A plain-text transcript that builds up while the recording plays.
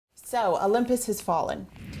So, Olympus Has Fallen.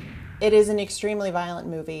 It is an extremely violent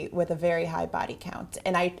movie with a very high body count.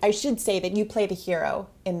 And I should say that you play the hero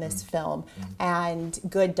in this film, and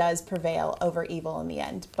good does prevail over evil in the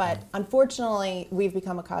end. But unfortunately, we've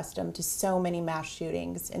become accustomed to so many mass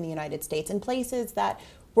shootings in the United States in places that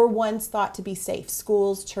were once thought to be safe: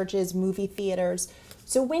 schools, churches, movie theaters.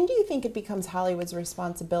 So when do you think it becomes Hollywood's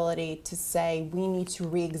responsibility to say we need to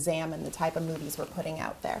re-examine the type of movies we're putting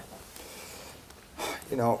out there?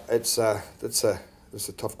 You know, it's a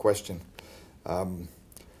tough question, and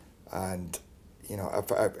you know,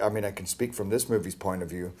 I mean, I can speak from this movie's point of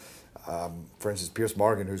view. For instance, Piers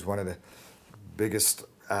Morgan, who's one of the biggest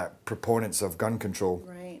proponents of gun control,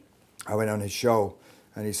 Right. I went on his show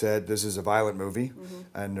and he said, "This is a violent movie,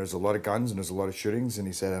 and there's a lot of guns and there's a lot of shootings," and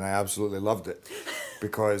he said, "and I absolutely loved it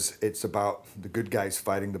because it's about the good guys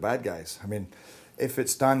fighting the bad guys." I mean, if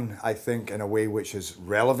it's done, I think, in a way which is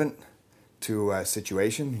relevant to a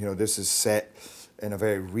situation. You know, this is set in a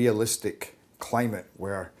very realistic climate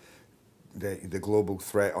where the global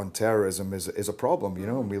threat on terrorism is a problem, you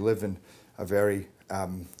know, and we live in a very,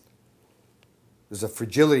 there's a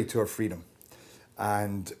fragility to our freedom.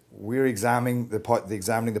 And we're examining the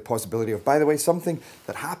possibility of, by the way, something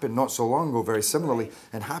that happened not so long ago, very similarly, Right.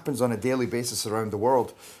 and happens on a daily basis around the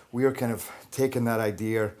world. We are kind of taking that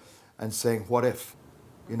idea and saying, what if?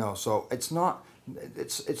 You know, so it's not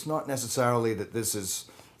necessarily that this is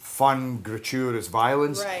fun, gratuitous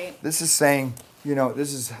violence. Right. This is saying, you know,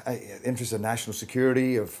 this is interest in national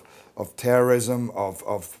security, of terrorism, of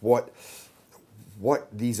what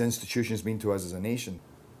these institutions mean to us as a nation.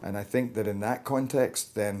 And I think that in that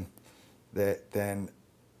context, then it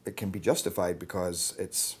can be justified because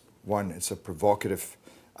it's a provocative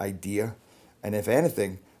idea, and if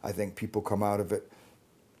anything, I think people come out of it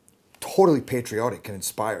totally patriotic and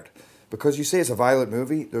inspired. Because you say it's a violent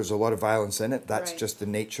movie, there's a lot of violence in it. That's Right. just the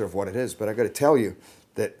nature of what it is. But I got to tell you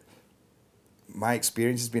that my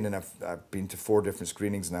experience has been, and I've been to 4 different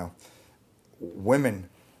screenings now. Women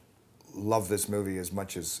love this movie as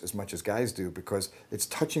much as guys do, because it's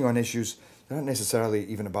touching on issues. They're not necessarily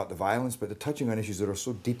even about the violence, but they're touching on issues that are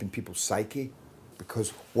so deep in people's psyche. Because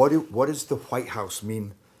what does the White House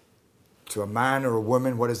mean to a man or a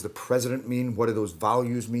woman? What does the president mean? What do those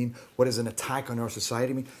values mean? What does an attack on our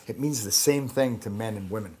society mean? It means the same thing to men and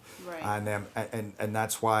women. Right. And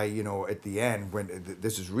that's why, you know, at the end, when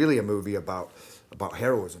this is really a movie about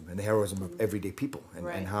heroism and the heroism of everyday people, and,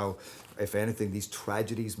 Right. and how, if anything, these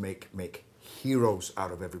tragedies make heroes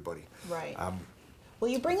out of everybody. Right. Well,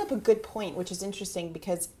 you bring up a good point, which is interesting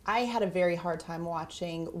because I had a very hard time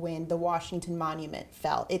watching when the Washington Monument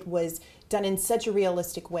fell. It was done in such a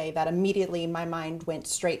realistic way that immediately my mind went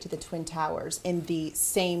straight to the Twin Towers in the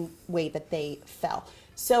same way that they fell.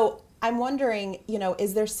 So I'm wondering, you know,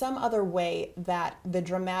 is there some other way that the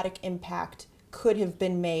dramatic impact could have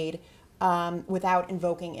been made without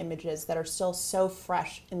invoking images that are still so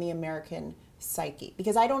fresh in the American psyche?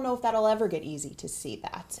 Because I don't know if that'll ever get easy to see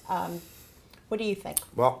that. What do you think?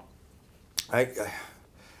 Well,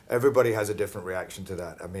 everybody has a different reaction to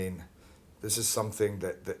that. I mean, this is something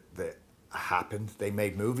that happened. They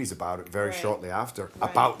made movies about it very Right. shortly after, Right.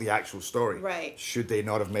 about the actual story. Right. Should they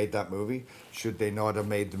not have made that movie? Should they not have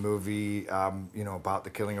made the movie, you know, about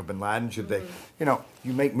the killing of Bin Laden? Should they, you know,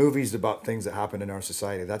 you make movies about things that happen in our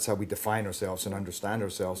society. That's how we define ourselves and understand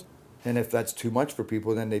ourselves. And if that's too much for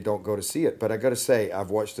people, then they don't go to see it. But I got to say, I've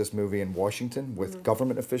watched this movie in Washington with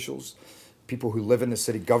government officials, people who live in the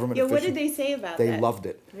city, government Yeah, officials. what did they say about They that? loved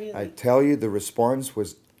it. Really? I tell you, the response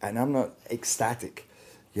was, and I'm not ecstatic,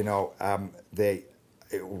 you know,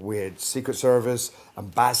 we had Secret Service,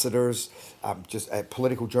 ambassadors,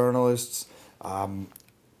 political journalists, and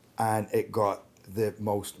it got the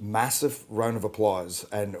most massive round of applause.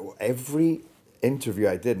 And every interview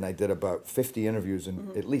I did, and I did about 50 interviews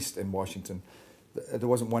at least in Washington, there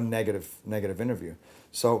wasn't one negative interview.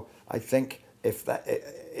 So I think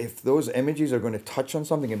if those images are going to touch on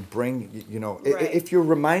something and bring, you know, Right. if you're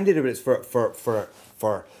reminded of it, it's for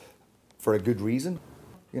a good reason,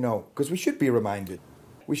 you know, because we should be reminded.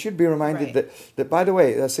 We should be reminded Right. that, by the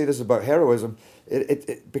way, I say this about heroism,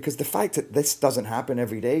 because the fact that this doesn't happen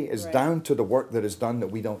every day is Right. down to the work that is done that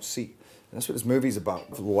we don't see. And that's what this movie's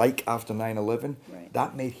about. Like after 9/11, Right.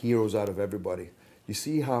 that made heroes out of everybody. You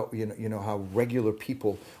see how, you know how regular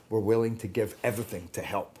people were willing to give everything to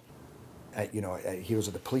help. Heroes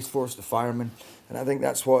of the police force, the firemen, and I think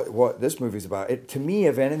that's what this movie's about. To me,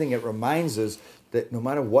 if anything, it reminds us that no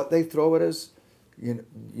matter what they throw at us, you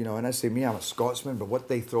know, and I say me, I'm a Scotsman, but what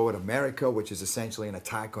they throw at America, which is essentially an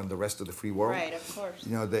attack on the rest of the free world, Right, of course.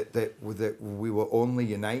 you know, that we will only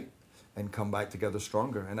unite and come back together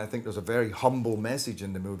stronger. And I think there's a very humble message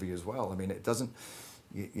in the movie as well. I mean, it doesn't,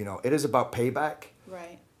 you know, it is about payback.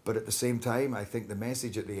 Right. But at the same time, I think the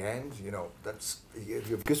message at the end, you know, you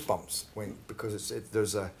have goosebumps because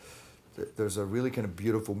there's a really kind of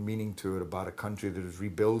beautiful meaning to it about a country that is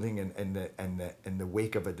rebuilding in the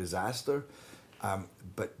wake of a disaster,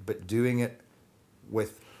 but doing it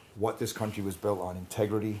with what this country was built on: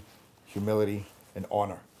 integrity, humility, and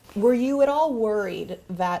honor. Were you at all worried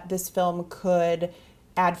that this film could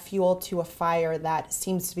add fuel to a fire that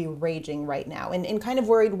seems to be raging right now, and kind of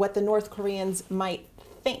worried what the North Koreans might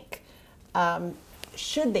think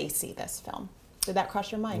should they see this film? Did that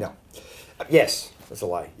cross your mind? No. Yes, that's a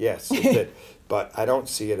lie. Yes, it did. But I don't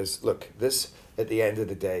see it as, look, this at the end of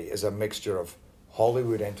the day is a mixture of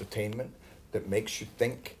Hollywood entertainment that makes you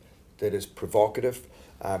think, that is provocative.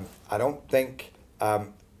 I don't think,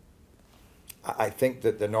 I think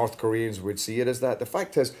that the North Koreans would see it as that. The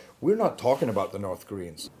fact is, we're not talking about the North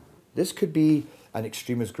Koreans. This could be an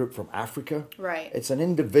extremist group from Africa. Right. It's an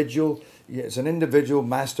individual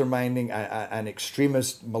masterminding an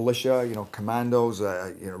extremist militia, you know, commandos,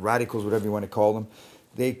 you know, radicals, whatever you want to call them.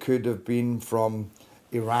 They could have been from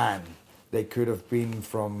Iran. They could have been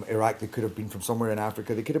from Iraq. They could have been from somewhere in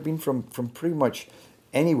Africa. They could have been from pretty much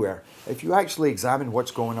anywhere. If you actually examine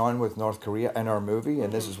what's going on with North Korea in our movie,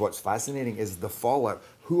 and this is what's fascinating, is the fallout.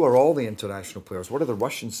 Who are all the international players? What are the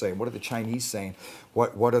Russians saying? What are the Chinese saying?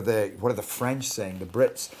 What are the French saying? The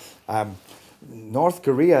Brits? North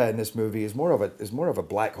Korea in this movie is more of a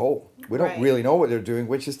black hole. We don't really know what they're doing,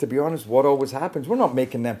 which is, to be honest, what always happens. We're not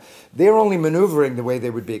making them. They're only maneuvering the way they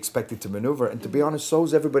would be expected to maneuver, and to be honest, so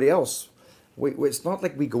is everybody else. It's not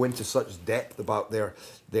like we go into such depth about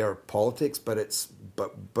their politics,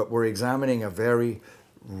 but we're examining a very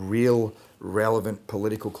real, relevant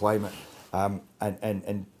political climate,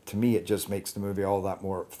 and to me, it just makes the movie all that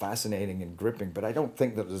more fascinating and gripping. But I don't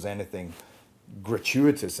think that there's anything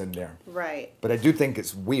gratuitous in there. Right. But I do think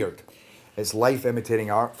it's weird. It's life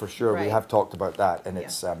imitating art for sure. Right. We have talked about that, and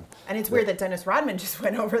it's and it's weird that Dennis Rodman just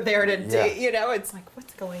went over there to do, you know, it's like,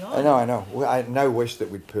 what's going on? I know. I now wish that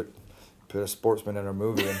we'd put a sportsman in our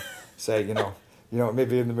movie and say, you know,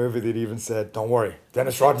 maybe in the movie they'd even said, "Don't worry,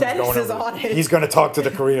 Dennis Rodman's going over. On it. He's going to talk to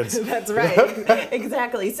the Koreans." That's right.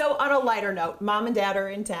 Exactly. So on a lighter note, Mom and Dad are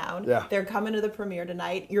in town. Yeah. They're coming to the premiere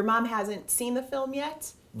tonight. Your mom hasn't seen the film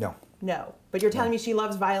yet? No. No. But you're telling me she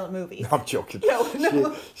loves violent movies. No, I'm joking.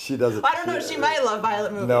 No. She doesn't. I don't know. She might love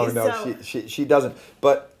violent movies. No, so. she doesn't.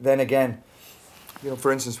 But then again, you know,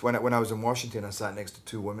 for instance, when I was in Washington, I sat next to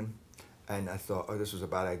two women, and I thought, oh, this was a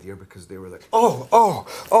bad idea, because they were like,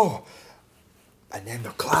 oh. And then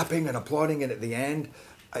they're clapping and applauding, and at the end,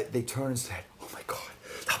 they turned and said, "Oh my God,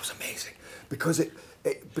 that was amazing!" Because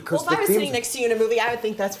because well, if I was sitting next to you in a movie, I would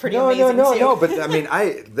think that's pretty amazing too. No. But I mean,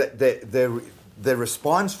 the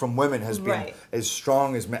response from women has been as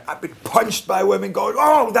strong as men. I've been punched by women going,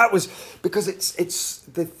 "Oh, that was," because it's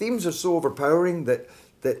the themes are so overpowering that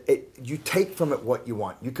you take from it what you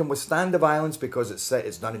want. You can withstand the violence because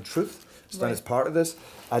it's done in truth. It's done as part of this,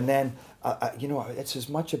 and then. You know, it's as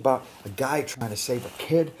much about a guy trying to save a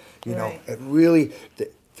kid. You know, it really.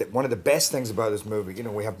 One of the best things about this movie, you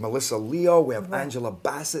know, we have Melissa Leo, we have Angela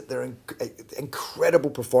Bassett. They're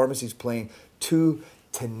incredible performances playing two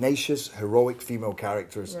tenacious, heroic female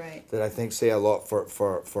characters that I think say a lot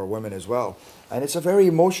for women as well. And it's a very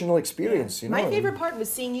emotional experience. You know? My favorite part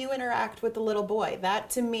was seeing you interact with the little boy.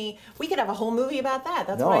 That, to me, we could have a whole movie about that.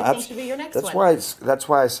 That's what I think should be your next one. That's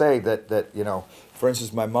why I say that you know, for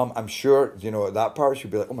instance, my mom, I'm sure, you know, at that part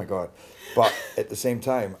she'll be like, "Oh my God," but at the same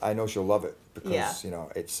time, I know she'll love it because you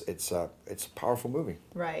know it's a powerful movie.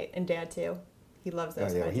 Right, and Dad too. He loves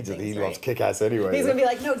those kinds of things. He loves kick-ass anyway. He's going to be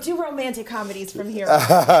like, "No, do romantic comedies from here."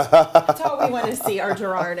 That's all we want to see our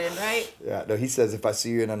Gerard in, right? Yeah, no, he says, if I see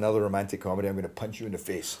you in another romantic comedy, I'm going to punch you in the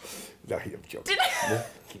face. No, I'm joking.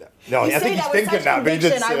 No, I think he's thinking that, but he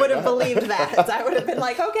didn't say I would have believed that. I would have been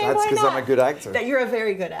like, okay, that's why not? because I'm a good actor. That you're a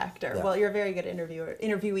very good actor. Yeah. Well, you're a very good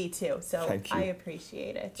interviewee too. So thank you. I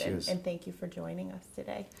appreciate it. And thank you for joining us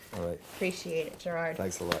today. All right. Appreciate it, Gerard.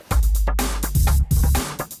 Thanks a lot.